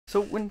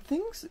So when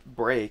things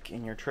break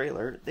in your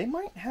trailer, they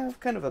might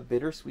have kind of a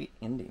bittersweet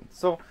ending.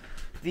 So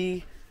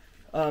the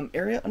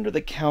area under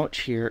the couch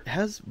here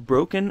has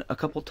broken a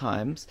couple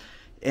times,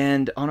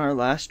 and on our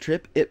last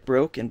trip it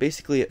broke, and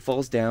basically it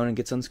falls down and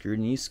gets unscrewed,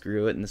 and you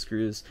screw it, and the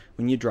screws,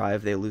 when you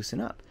drive, they loosen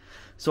up.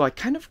 So I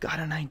kind of got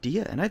an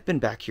idea, and I've been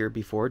back here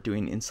before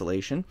doing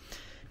insulation,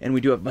 and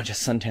we do have a bunch of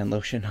suntan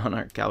lotion on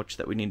our couch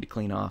that we need to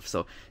clean off.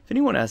 So if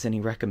anyone has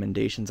any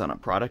recommendations on a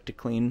product to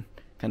clean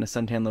kind of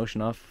suntan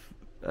lotion off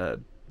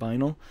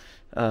vinyl,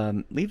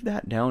 leave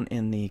that down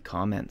in the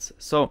comments.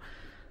 So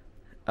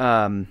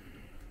when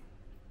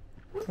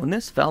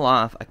this fell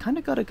off, I kind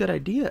of got a good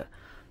idea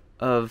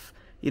of,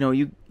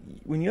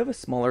 when you have a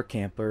smaller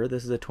camper,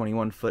 this is a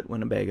 21-foot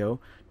Winnebago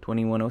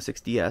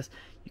 2106DS,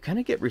 you kind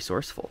of get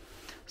resourceful.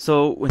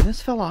 So when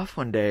this fell off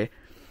one day,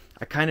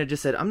 I kind of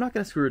just said, I'm not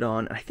going to screw it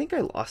on. And I think I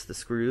lost the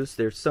screws.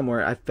 They're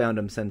somewhere. I've found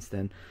them since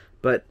then.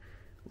 But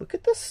look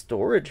at the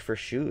storage for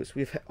shoes.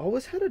 We've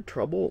always had a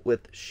trouble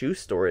with shoe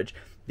storage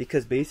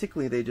because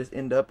basically they just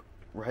end up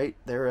right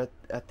there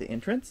at the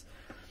entrance.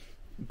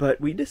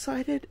 But we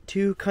decided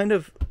to kind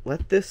of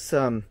let this,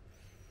 not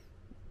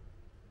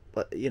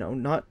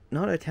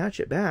attach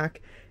it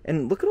back.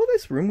 And look at all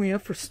this room we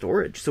have for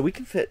storage. So we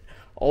can fit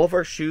all of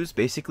our shoes,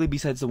 basically,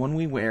 besides the ones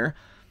we wear.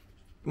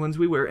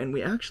 And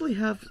we actually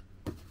have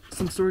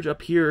some storage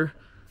up here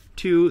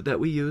too that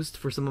we used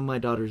for some of my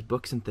daughter's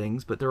books and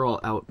things, but they're all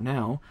out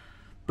now.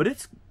 But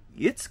it's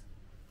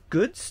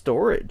good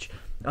storage,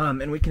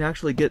 and we can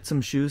actually get some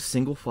shoes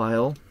single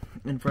file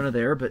in front of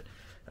there, but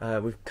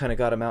we've kind of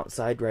got them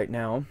outside right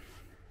now.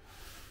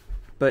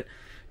 But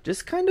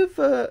just kind of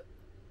a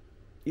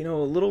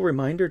little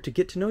reminder to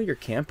get to know your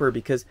camper,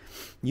 because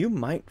you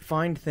might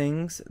find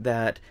things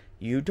that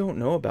you don't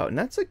know about, and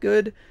that's a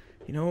good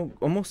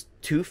almost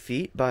 2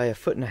 feet by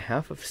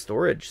 1.5 feet of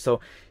storage. So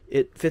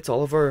it fits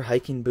all of our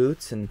hiking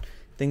boots and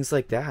things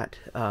like that.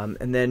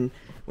 And then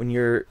when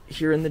you're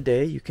here in the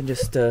day, you can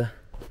just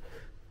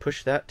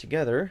push that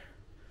together,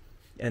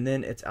 and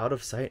then it's out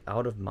of sight,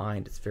 out of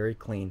mind. It's very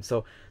clean.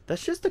 So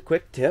that's just a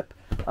quick tip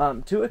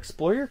to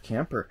explore your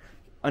camper.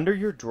 Under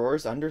your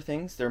drawers, under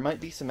things, there might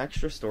be some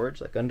extra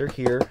storage, like under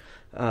here.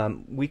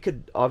 We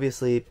could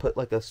obviously put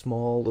like a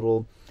small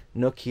little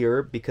nook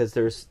here because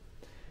there's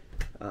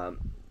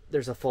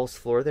a false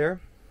floor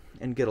there,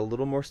 and get a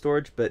little more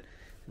storage, but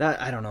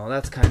that, I don't know,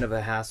 that's kind of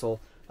a hassle.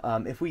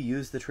 If we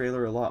use the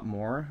trailer a lot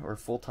more or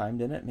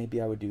full-timed in it, maybe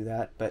I would do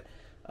that, but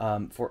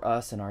for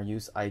us and our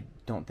use, I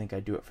don't think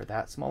I'd do it for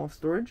that small of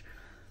storage.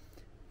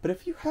 But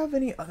if you have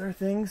any other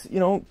things,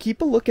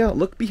 keep a lookout,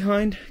 look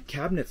behind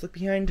cabinets, look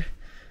behind,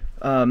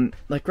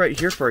 like right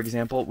here, for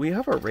example, we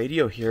have our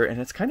radio here, and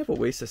it's kind of a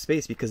waste of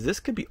space because this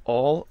could be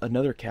all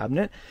another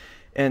cabinet.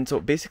 And so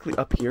basically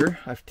up here,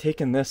 I've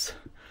taken this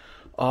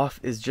off,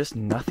 is just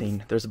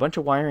nothing. There's a bunch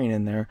of wiring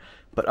in there,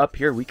 but up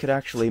here we could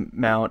actually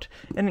mount,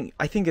 and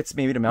I think it's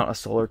maybe to mount a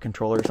solar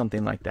controller or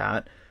something like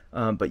that,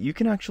 but you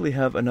can actually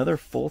have another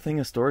full thing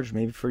of storage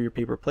maybe for your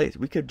paper plates.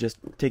 We could just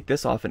take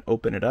this off and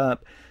open it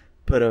up,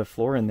 put a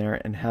floor in there,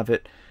 and have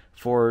it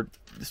for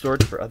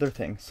storage for other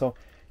things. So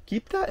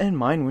keep that in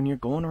mind when you're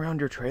going around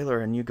your trailer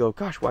and you go,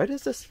 gosh, why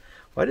does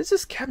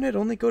this cabinet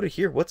only go to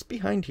here? What's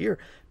behind here?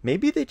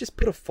 Maybe they just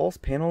put a false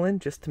panel in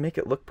just to make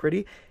it look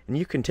pretty, and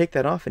you can take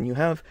that off and you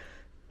have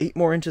 8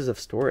 more inches of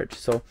storage.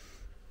 So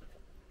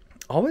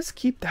always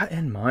keep that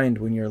in mind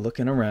when you're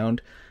looking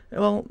around.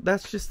 Well,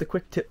 that's just the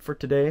quick tip for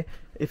today.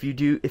 If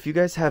you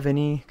guys have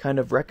any kind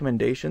of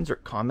recommendations or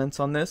comments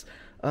on this,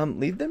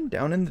 leave them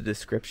down in the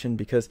description,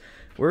 because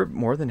we're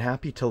more than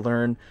happy to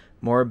learn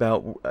more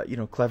about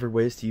clever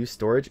ways to use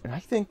storage. And I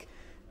think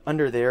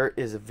under there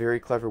is a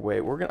very clever way.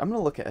 I'm gonna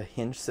look at a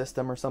hinge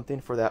system or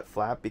something for that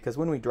flap, because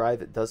when we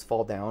drive it does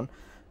fall down.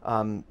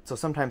 So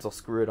sometimes I'll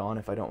screw it on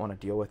if I don't want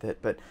to deal with it.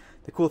 But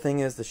the cool thing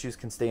is the shoes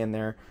can stay in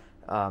there,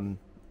 and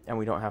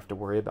we don't have to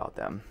worry about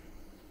them.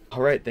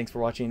 Alright, thanks for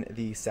watching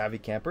the Savvy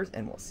Campers,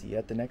 and we'll see you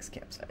at the next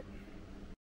campsite.